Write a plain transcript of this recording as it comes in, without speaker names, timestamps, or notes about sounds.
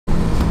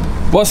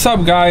What's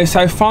up guys,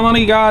 I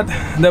finally got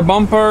the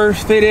bumper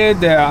fitted,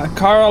 the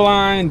car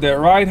aligned, the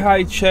ride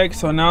height checked,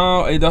 so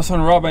now it doesn't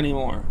rub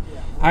anymore.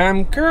 I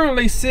am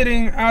currently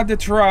sitting at the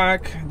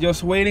track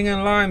just waiting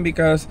in line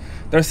because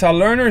there's a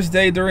learner's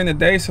day during the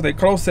day, so they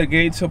close the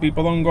gate so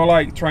people don't go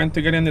like trying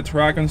to get in the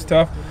track and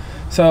stuff.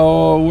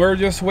 So we're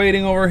just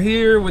waiting over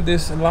here with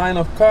this line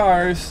of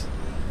cars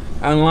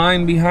and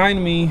line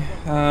behind me,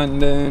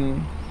 and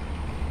then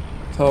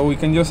so we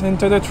can just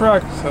enter the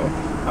track. So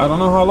I don't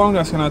know how long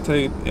that's gonna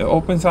take. It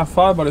opens at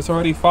 5, but it's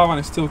already 5 and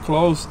it's still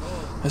closed.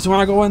 I just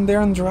wanna go in there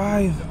and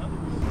drive.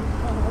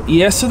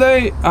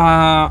 Yesterday,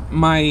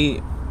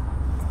 my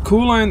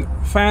coolant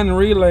fan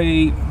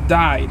relay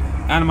died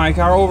and my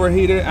car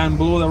overheated and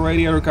blew the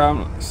radiator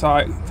cap.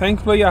 So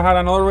thankfully I had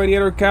another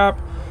radiator cap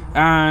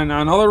and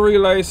another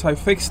relay, so I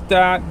fixed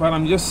that, but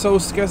I'm just so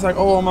scared, like,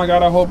 oh my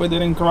god, I hope it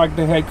didn't crack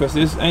the head, because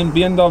this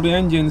BMW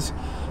engines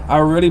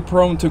are really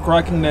prone to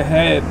cracking the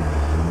head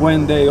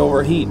when they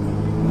overheat.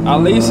 At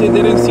least it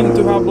didn't seem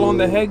to have blown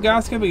the head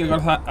gasket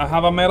because I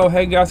have a metal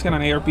head gasket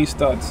and ARP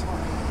studs.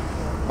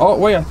 Oh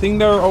wait, I think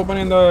they're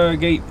opening the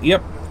gate.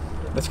 Yep,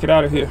 let's get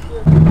out of here.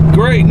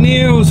 Great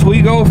news,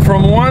 we go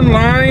from one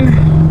line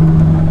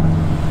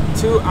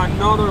to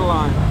another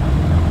line.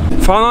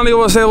 Finally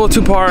was able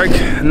to park.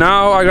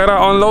 Now I gotta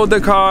unload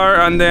the car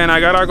and then I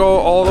gotta go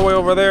all the way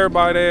over there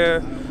by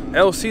the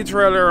LC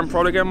trailer and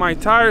probably get my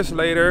tires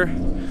later,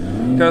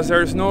 because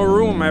there's no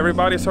room.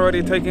 Everybody's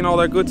already taking all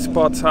the good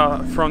spots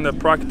from the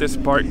practice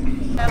part.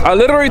 I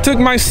literally took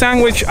my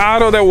sandwich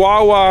out of the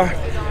Wawa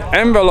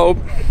envelope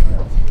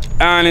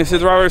and it's the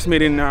driver's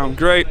meeting now.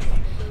 Great.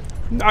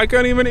 I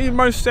can't even eat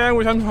my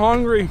sandwich, I'm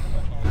hungry.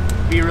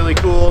 Be really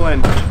cool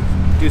and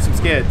do some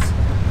skids.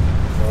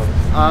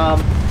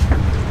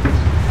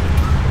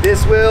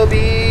 This will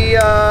be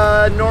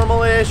a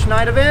normal-ish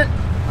night event.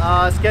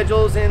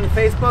 Schedule's in the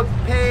Facebook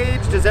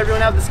page. Does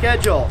everyone have the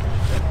schedule?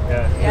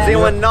 Yeah. Does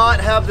anyone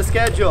not have the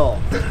schedule?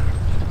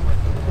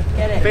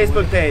 Get it.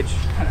 Facebook page.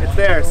 It's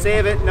there.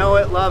 Save it, know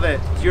it, love it.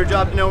 It's your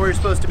job to know where you're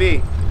supposed to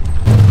be.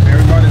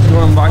 Everybody's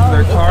going back to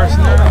their cars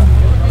now.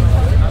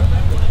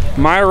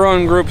 My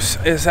run groups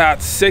is at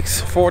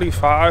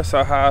 6:45, so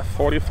I have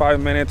 45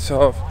 minutes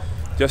of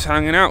just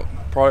hanging out.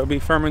 Probably be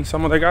filming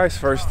some of the guys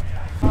first.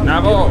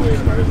 Navo,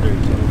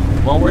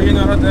 what were you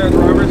not at the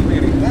driver's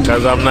meeting?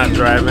 Because I'm not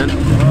driving.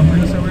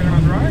 You said we're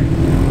gonna drive?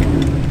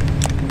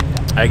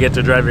 I get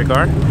to drive your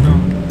car?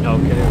 No.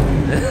 Okay.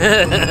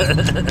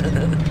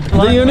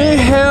 Do you need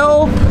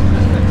help?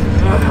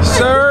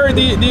 Sir,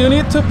 do you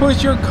need to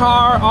push your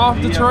car off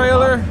the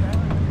trailer?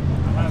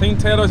 I think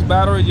Taylor's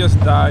battery just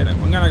died.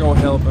 I'm gonna go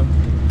help him.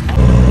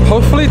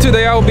 Hopefully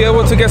today I'll be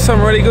able to get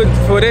some really good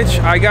footage.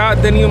 I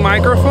got the new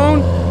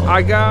microphone.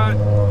 I got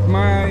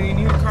my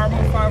new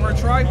carbon fiber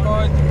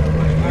tripod.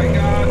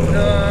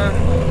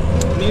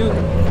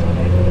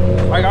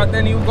 I got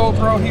the new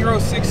GoPro Hero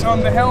 6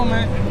 on the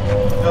helmet.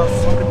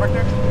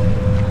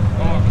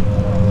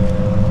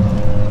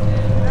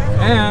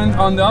 And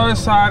on the other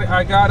side,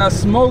 I got a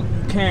smoke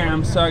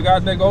cam. So I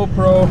got the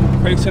GoPro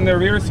facing the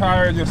rear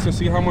tire just to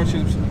see how much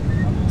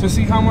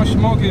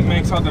smoke it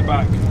makes out the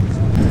back.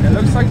 It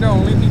looks like the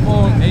only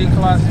people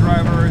A-class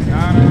drivers,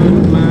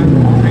 Adam, Matt,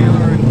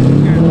 Taylor, and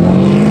Ken.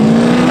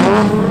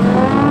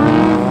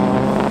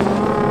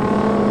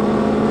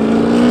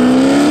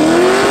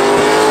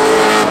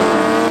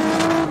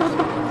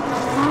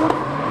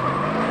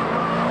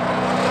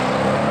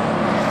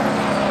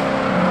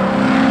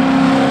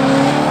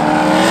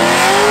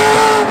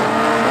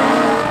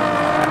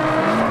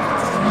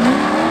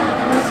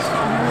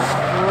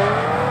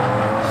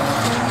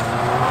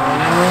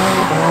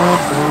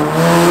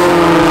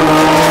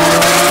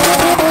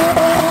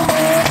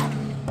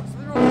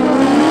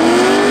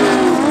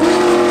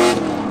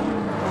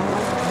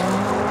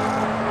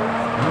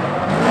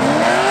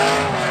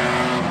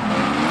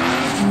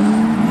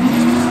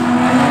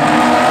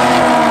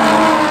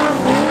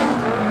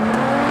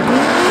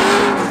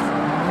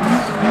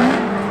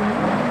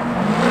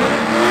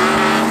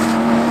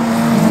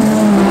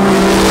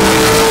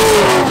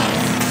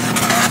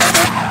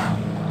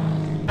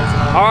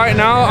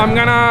 Now I'm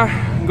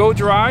gonna go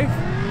drive.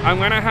 I'm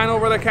gonna hand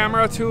over the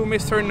camera to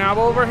Mr. Navo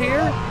over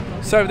here.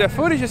 So if the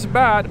footage is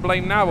bad,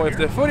 blame Navo. If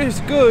the footage is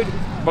good,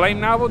 blame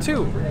Navo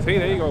too. See,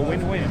 there you go,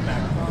 win-win.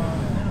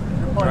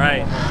 All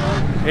right.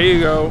 Here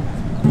you go.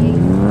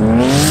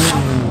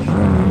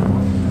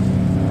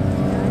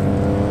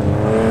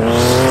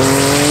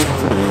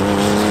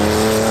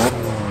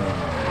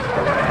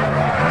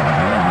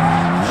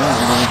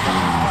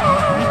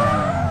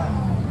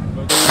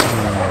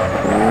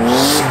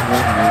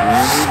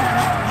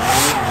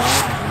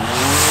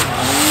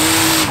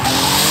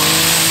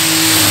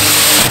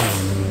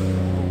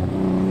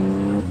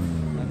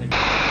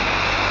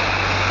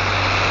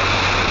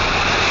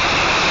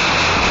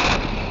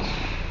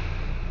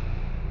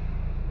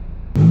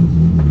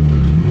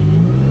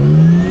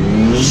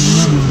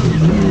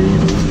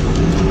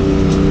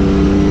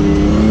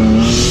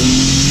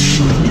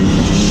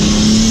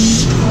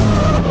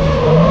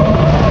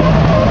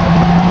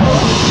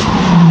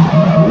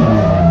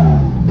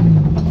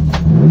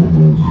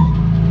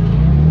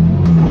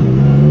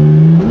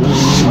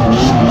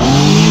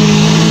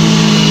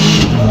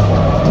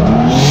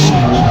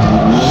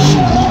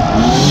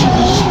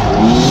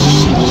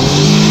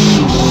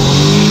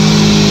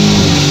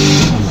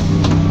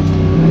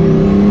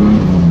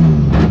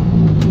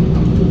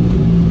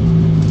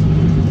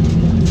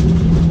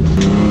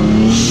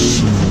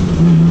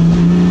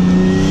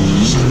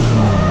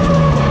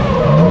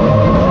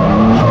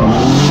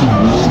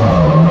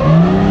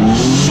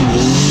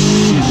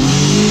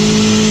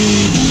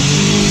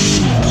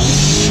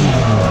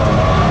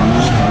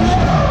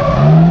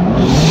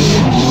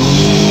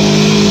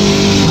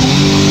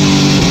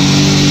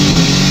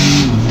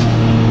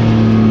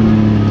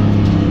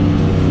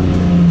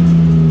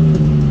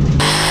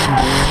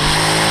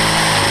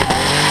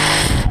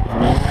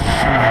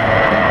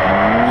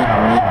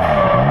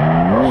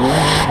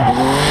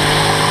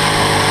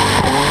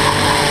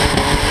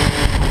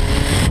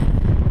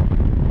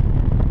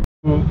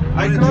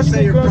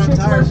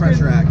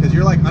 because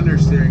you're like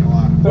understeering a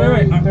lot.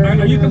 Wait,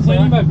 are you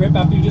complaining about grip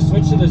after you just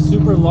switched to the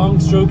super long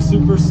stroke,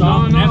 super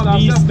soft No,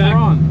 FD that's the spec?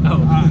 front. Oh.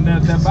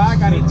 The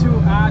back, I need to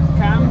add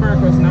camber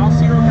because now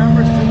zero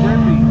camber is too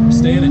grippy.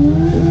 Stay in it.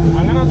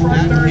 I'm gonna try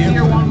third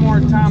gear one more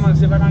time and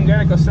see if I can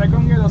get it, because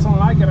second gear doesn't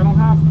like it. I don't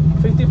have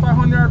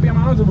 5,500 RPM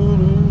out.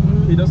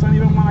 It doesn't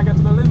even want to get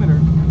to the limiter.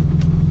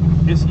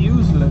 It's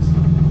useless.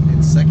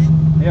 In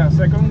second? Yeah,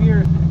 second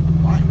gear.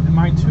 Why?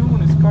 My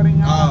tune is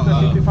cutting out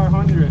after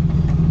 5,500.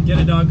 Get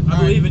it, dog. I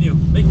believe in you.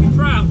 Make me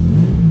proud.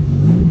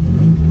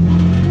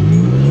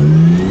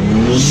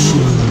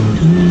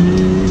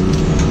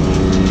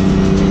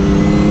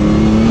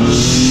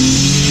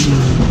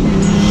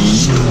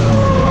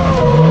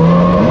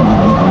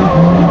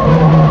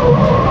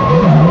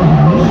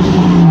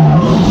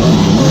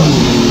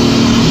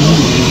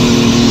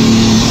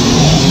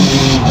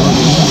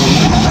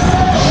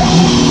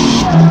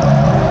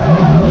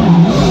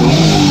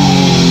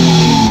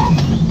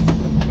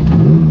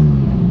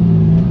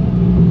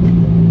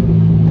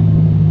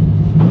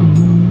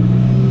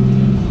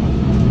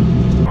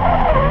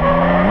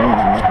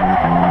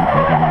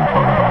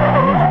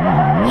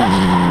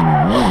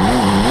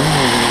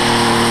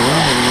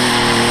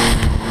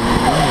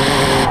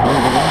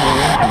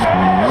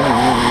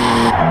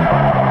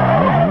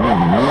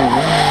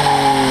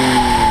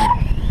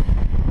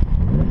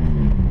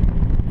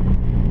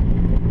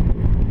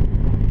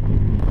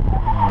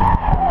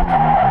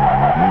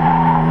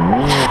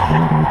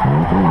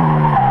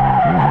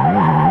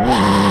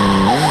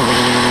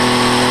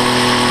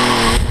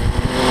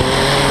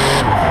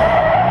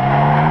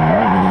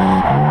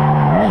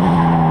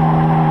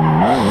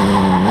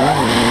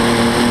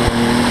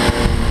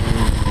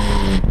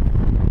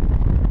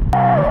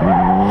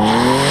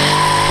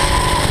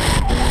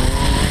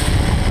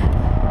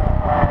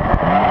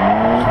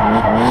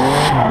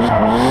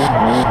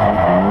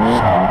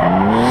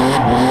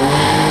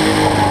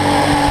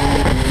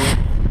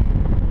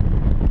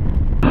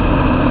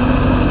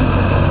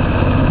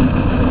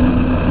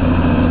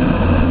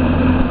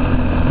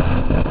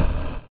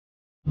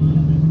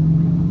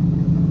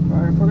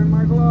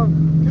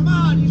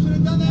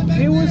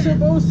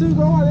 Supposed to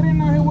go. I didn't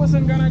know he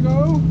wasn't gonna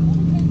go.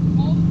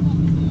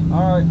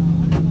 All right.